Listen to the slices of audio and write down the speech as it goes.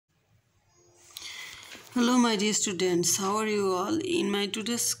Hello my dear students, how are you all? In my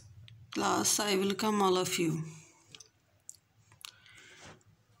today's class, I welcome all of you.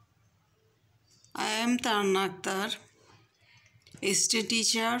 I am Tarna Akhtar, ST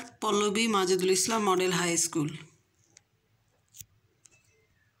teacher, Pallavi Majidul Islam Model High School.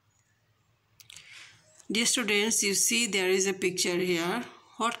 Dear students, you see there is a picture here.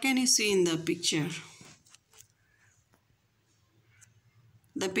 What can you see in the picture?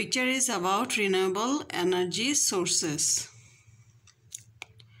 The picture is about renewable energy sources.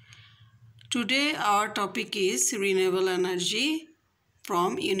 Today our topic is renewable energy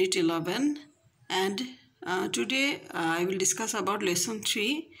from Unit 11 and today I will discuss about lesson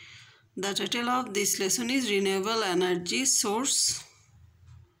 3. The title of this lesson is renewable energy sources.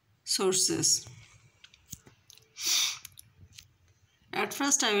 At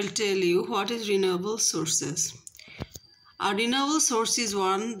first I will tell you what is renewable sources. A renewable source is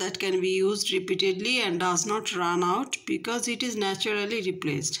one that can be used repeatedly and does not run out because it is naturally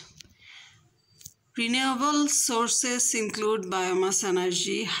replaced. Renewable sources include biomass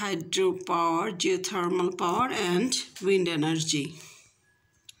energy, hydropower, geothermal power, and wind energy.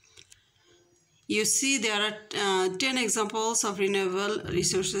 You see there are 10 examples of renewable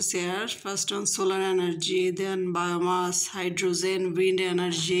resources here. First on solar energy, then biomass, hydrogen, wind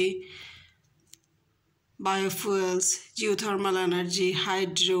energy, biofuels, geothermal energy,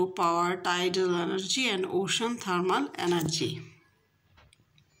 hydropower, tidal energy, and ocean thermal energy.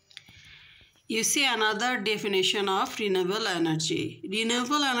 You see another definition of renewable energy.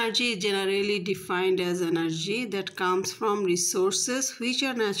 Renewable energy is generally defined as energy that comes from resources which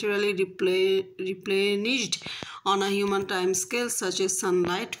are naturally replenished on a human time scale, such as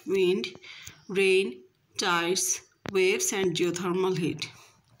sunlight, wind, rain, tides, waves, and geothermal heat.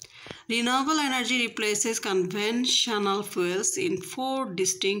 Renewable energy replaces conventional fuels in 4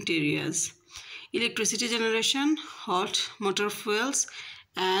 distinct areas: electricity generation, hot motor fuels,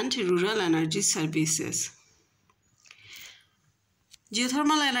 and rural energy services.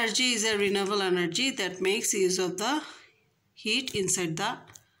 Geothermal energy is a renewable energy that makes use of the heat inside the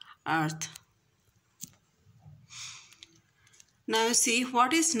earth. Now see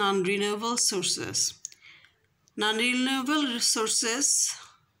what is non-renewable sources. Non-renewable sources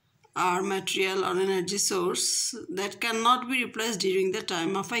are material or energy source that cannot be replaced during the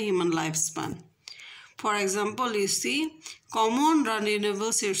time of a human lifespan. For example, you see common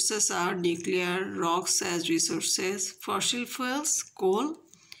renewable sources are nuclear, rocks as resources, fossil fuels, coal,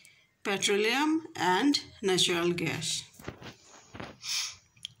 petroleum, and natural gas.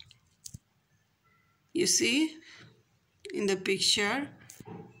 You see in the picture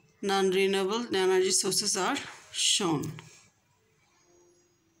non-renewable energy sources are shown.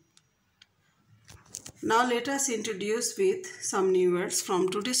 Now let us introduce with some new words from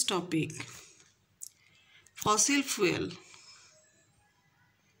today's topic. Fossil fuel.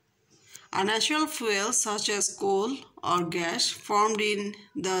 A natural fuel such as coal or gas formed in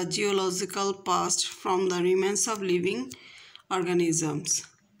the geological past from the remains of living organisms.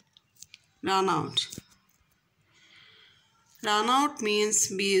 Run out. Run out means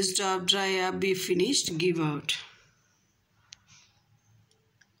be used up, dry up, be finished, give out.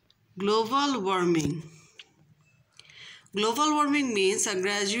 Global warming. Global warming means a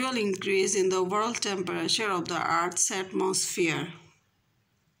gradual increase in the overall temperature of the Earth's atmosphere.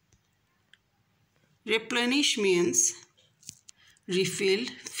 Replenish means refill,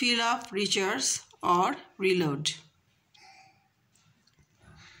 fill up, recharge, or reload.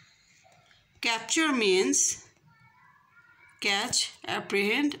 Capture means catch,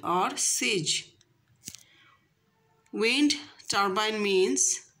 apprehend, or seize. Wind turbine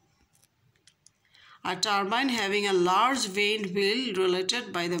means a turbine having a large wind wheel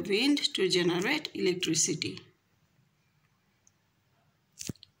rotated by the wind to generate electricity.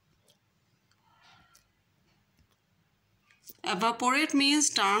 Evaporate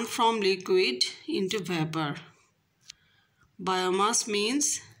means turn from liquid into vapor. Biomass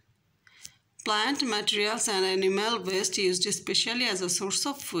means plant materials and animal waste used especially as a source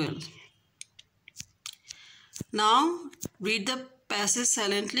of fuel. Now read the passage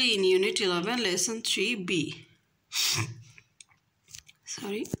silently in Unit 11, Lesson 3b.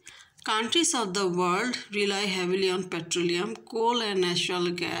 Countries of the world rely heavily on petroleum, coal, and natural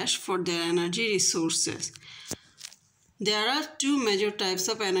gas for their energy resources. There are 2 major types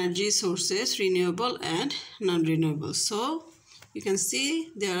of energy sources, renewable and non-renewable. So you can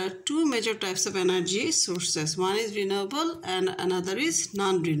see there are 2 major types of energy sources. One is renewable and another is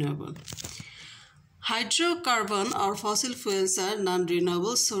non-renewable. Hydrocarbon or fossil fuels are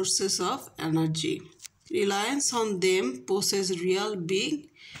non-renewable sources of energy. Reliance on them poses real big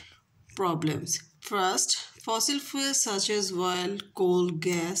problems. First, fossil fuels such as oil, coal,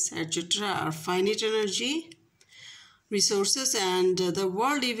 gas, etc. are finite energy resources and the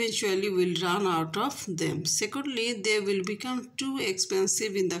world eventually will run out of them. Secondly, they will become too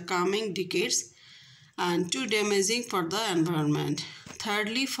expensive in the coming decades and too damaging for the environment.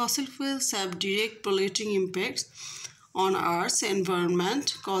 Thirdly, fossil fuels have direct polluting impacts on Earth's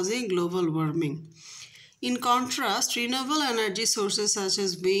environment, causing global warming. In contrast, renewable energy sources such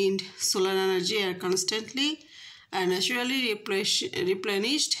as wind, solar energy are constantly and naturally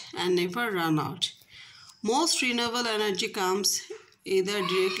replenished and never run out. Most renewable energy comes either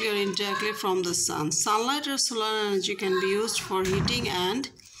directly or indirectly from the sun. Sunlight or solar energy can be used for heating and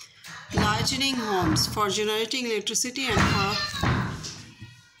lighting homes, for generating electricity and for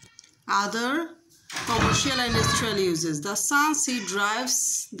other commercial and industrial uses. The sun's heat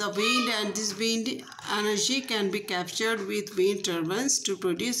drives the wind and this wind energy can be captured with wind turbines to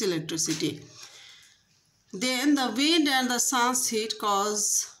produce electricity. Then the wind and the sun's heat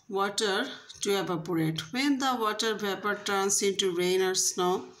cause water to evaporate. When the water vapor turns into rain or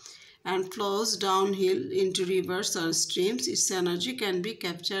snow and flows downhill into rivers or streams, its energy can be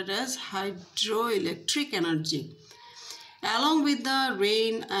captured as hydroelectric energy. Along with the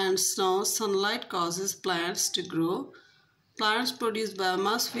rain and snow, sunlight causes plants to grow. Plants produce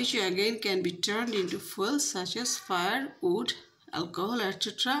biomass, which again can be turned into fuels such as fire, wood, alcohol,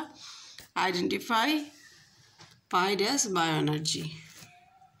 etc. Identified as bioenergy.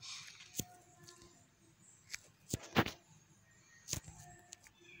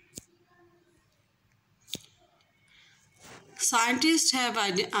 Scientists have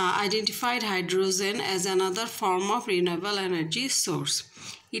identified hydrogen as another form of renewable energy source.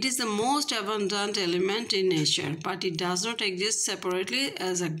 It is the most abundant element in nature, but it does not exist separately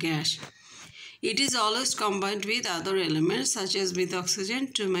as a gas. It is always combined with other elements such as with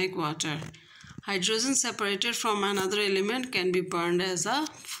oxygen to make water. Hydrogen separated from another element can be burned as a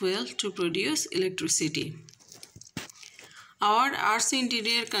fuel to produce electricity. Our Earth's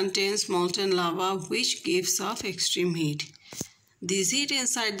interior contains molten lava which gives off extreme heat. This heat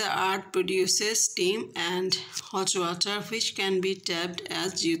inside the earth produces steam and hot water which can be tapped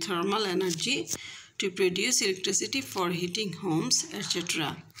as geothermal energy to produce electricity for heating homes,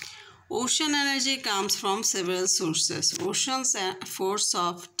 etc. Ocean energy comes from several sources. Ocean's force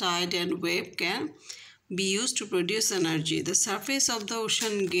of tide and wave can be used to produce energy. The surface of the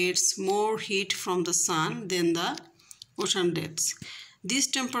ocean gets more heat from the sun than the ocean depths. This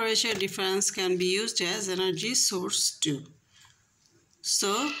temperature difference can be used as energy source too.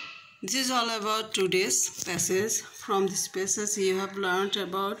 So, this is all about today's passage. From this passage, you have learned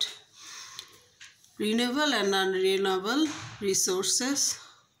about renewable and non-renewable resources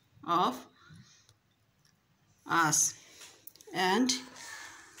of us. And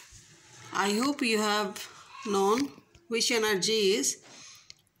I hope you have known which energy is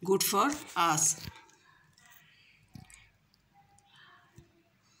good for us.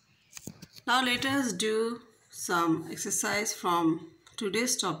 Now, let us do some exercise from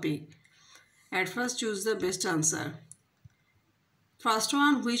today's topic. At first, choose the best answer. First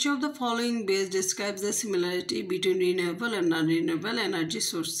one, which of the following best describes the similarity between renewable and non-renewable energy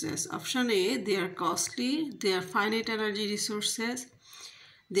sources? Option A, they are costly, they are finite energy resources,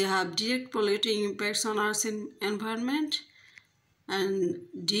 they have direct polluting impacts on Earth's environment, and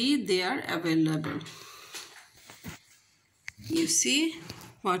D, they are available. You see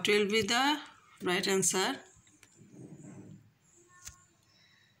what will be the right answer?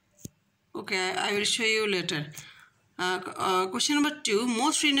 Okay, I will show you later. Question number 2.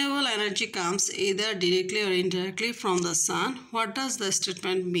 Most renewable energy comes either directly or indirectly from the sun. What does the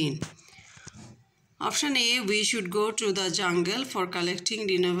statement mean? Option A, we should go to the jungle for collecting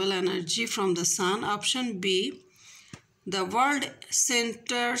renewable energy from the sun. Option B, the world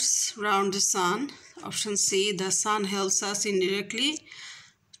centers around the sun. Option C, the sun helps us indirectly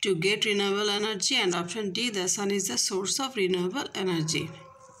to get renewable energy. And option D, the sun is the source of renewable energy.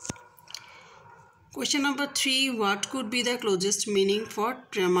 Question number 3. What could be the closest meaning for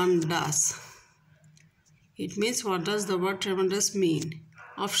tremendous? It means, what does the word tremendous mean?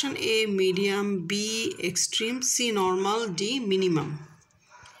 Option A, medium, B, extreme, C, normal, D, minimum.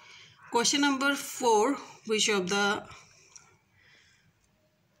 Question number 4. Which of the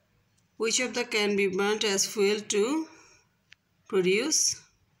can be burnt as fuel to produce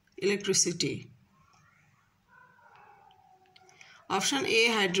electricity? Option A,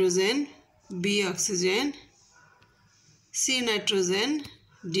 hydrogen, B, oxygen, C, nitrogen,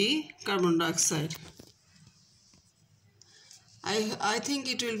 D, carbon dioxide. I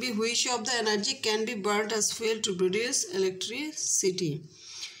think it will be which of the energy can be burnt as fuel to produce electricity.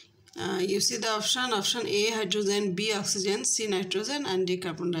 You see the option A hydrogen, B oxygen, C nitrogen, and D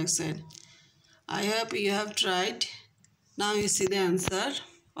carbon dioxide. I hope you have tried. Now you see the answer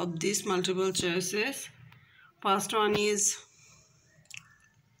of these multiple choices. First one will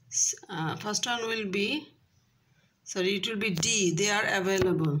be, it will be D, they are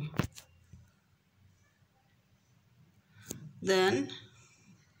available. Then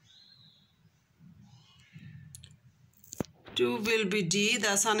 2 will be D,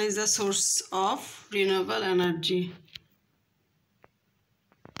 the sun is the source of renewable energy.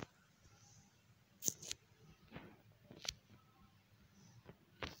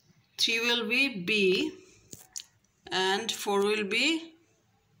 Three will be B, and 4 will be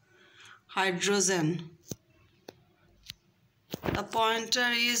hydrogen. The pointer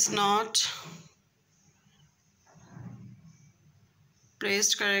is not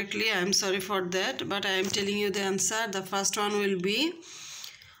placed correctly. I am sorry for that, but I am telling you the answer. The first one will be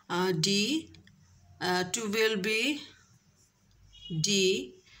D, 2 will be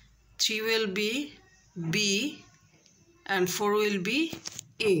D, 3 will be B, and 4 will be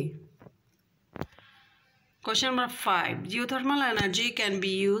A. Question number 5. Geothermal energy can be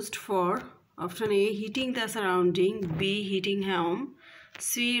used for option A, heating the surrounding, B, heating home,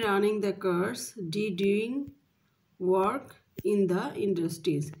 C, running the cars, D, doing work in the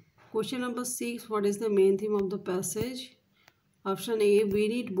industries. Question number 6. What is the main theme of the passage? Option A, we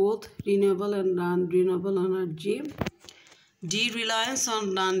need both renewable and non-renewable energy. D, reliance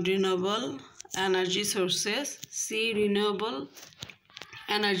on non-renewable energy sources. C, renewable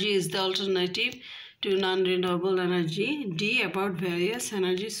energy is the alternative to non-renewable energy. D, about various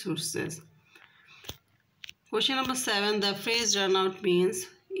energy sources. Question number 7. The phrase run out means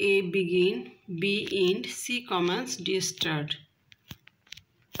A, begin, B, end, C, commence, D, start.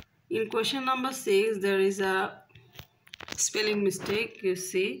 In question number 6, there is a spelling mistake. You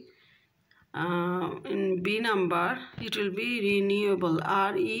see, in B number, it will be renewable,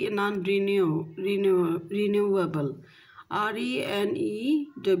 R-E, renewable, R-E-N-E-W-A-B-L-E.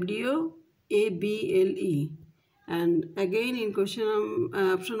 And again in question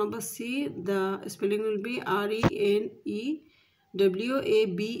option number C, the spelling will be R-E-N-E-W-A-B-L-E.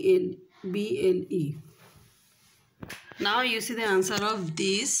 Now you see the answer of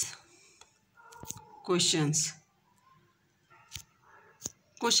these questions.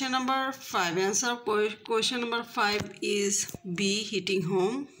 Question number 5. Answer of question number 5 is B, heating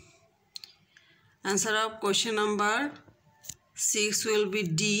home. Answer of question number 6 will be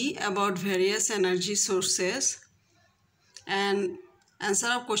D, about various energy sources. And answer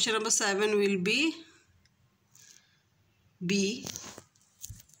of question number 7 will be B,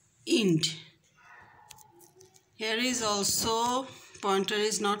 end. Here is also pointer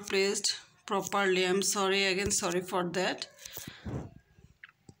is not placed properly. I'm sorry, again sorry for that.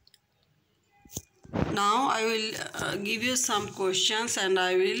 Now I will give you some questions and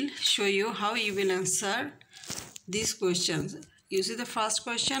I will show you how you will answer these questions. You see the first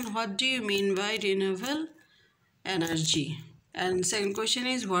question, what do you mean by renewable energy? And second question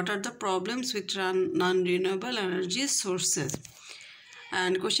is, what are the problems with non-renewable energy sources?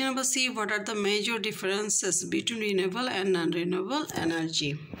 And question number C, what are the major differences between renewable and non-renewable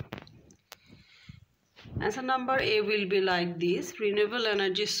energy? Answer number A will be like this. Renewable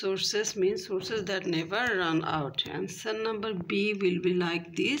energy sources means sources that never run out. Answer number B will be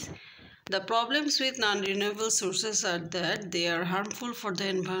like this. The problems with non-renewable sources are that they are harmful for the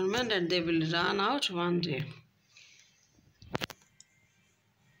environment and they will run out one day.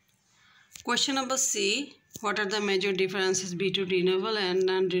 Question number C, what are the major differences between renewable and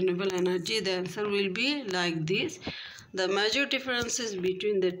non-renewable energy? The answer will be like this. The major differences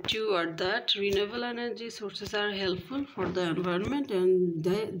between the two are that renewable energy sources are helpful for the environment and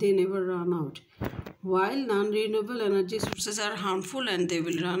they never run out, while non-renewable energy sources are harmful and they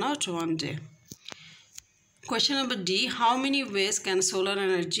will run out one day. Question number D, how many ways can solar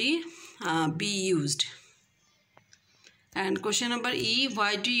energy be used? And question number E,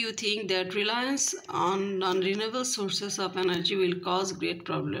 why do you think that reliance on non-renewable sources of energy will cause great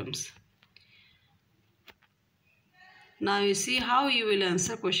problems? Now you see how you will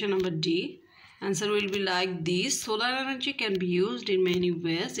answer question number D. Answer will be like this. Solar energy can be used in many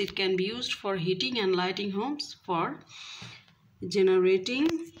ways. It can be used for heating and lighting homes, for generating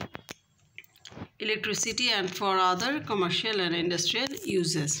electricity, and for other commercial and industrial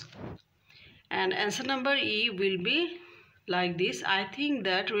uses. And answer number E will be like this. I think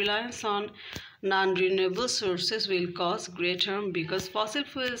that reliance on non-renewable sources will cause great harm because fossil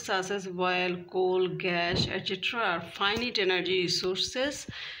fuels such as oil, coal, gas, etc. are finite energy resources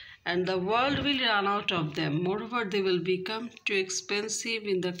and the world will run out of them. Moreover, they will become too expensive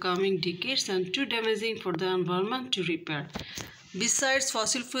in the coming decades and too damaging for the environment to repair. Besides,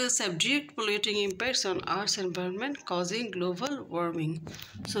 fossil fuels have direct polluting impacts on Earth's environment, causing global warming.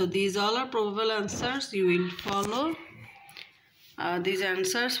 So these all are probable answers. You will follow these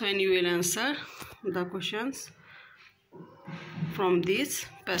answers when you will answer the questions from this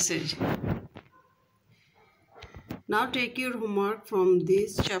passage. Now take your homework from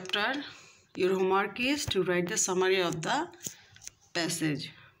this chapter. Your homework is to write the summary of the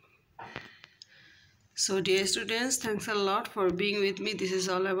passage. So dear students, thanks a lot for being with me. This is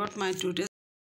all about my today's